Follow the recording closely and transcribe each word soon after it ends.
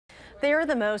They're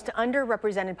the most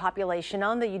underrepresented population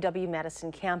on the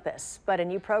UW-Madison campus, but a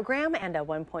new program and a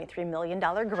 $1.3 million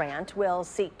grant will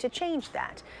seek to change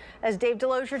that. As Dave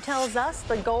Delosier tells us,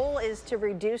 the goal is to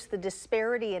reduce the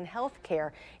disparity in health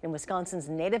care in Wisconsin's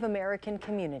Native American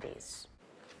communities.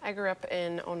 I grew up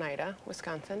in Oneida,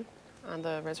 Wisconsin, on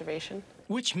the reservation.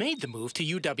 Which made the move to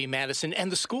UW-Madison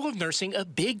and the School of Nursing a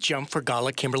big jump for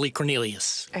Gala Kimberly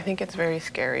Cornelius. I think it's very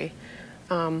scary.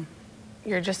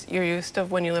 You're used to,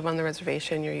 when you live on the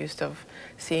reservation, you're used to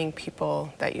seeing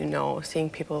people that you know,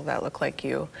 seeing people that look like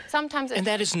you. And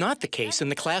that is not the case in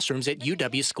the classrooms at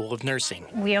UW School of Nursing.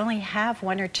 We only have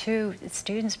 1 or 2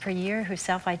 students per year who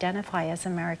self-identify as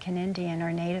American Indian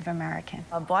or Native American.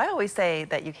 Well, I always say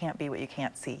that you can't be what you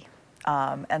can't see.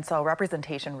 And so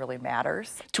representation really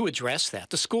matters. To address that,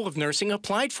 the School of Nursing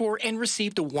applied for and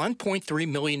received a $1.3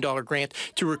 million grant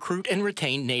to recruit and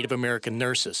retain Native American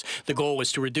nurses. The goal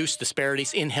was to reduce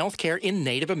disparities in healthcare in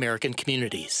Native American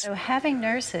communities. So having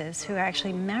nurses who are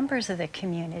actually members of the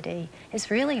community is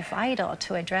really vital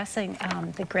to addressing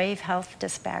the grave health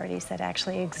disparities that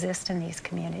actually exist in these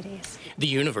communities. The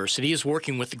university is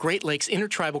working with the Great Lakes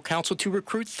Intertribal Council to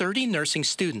recruit 30 nursing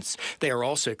students. They are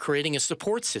also creating a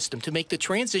support system to make the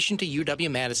transition to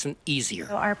UW-Madison easier.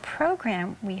 So our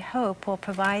program, we hope, will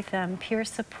provide them peer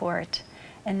support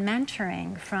and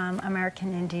mentoring from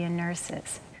American Indian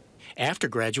nurses. After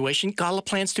graduation, Gala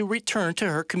plans to return to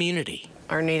her community.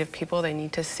 Our Native people, they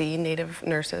need to see Native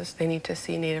nurses, they need to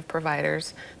see Native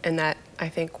providers, and that, I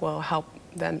think, will help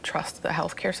them trust the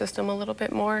healthcare system a little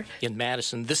bit more. In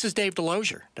Madison, this is Dave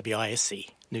Delosier, WISC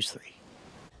News 3.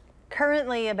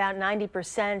 Currently, about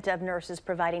 90% of nurses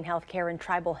providing health care in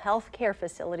tribal health care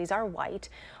facilities are white.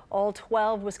 All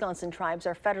 12 Wisconsin tribes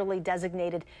are federally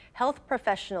designated health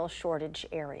professional shortage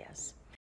areas.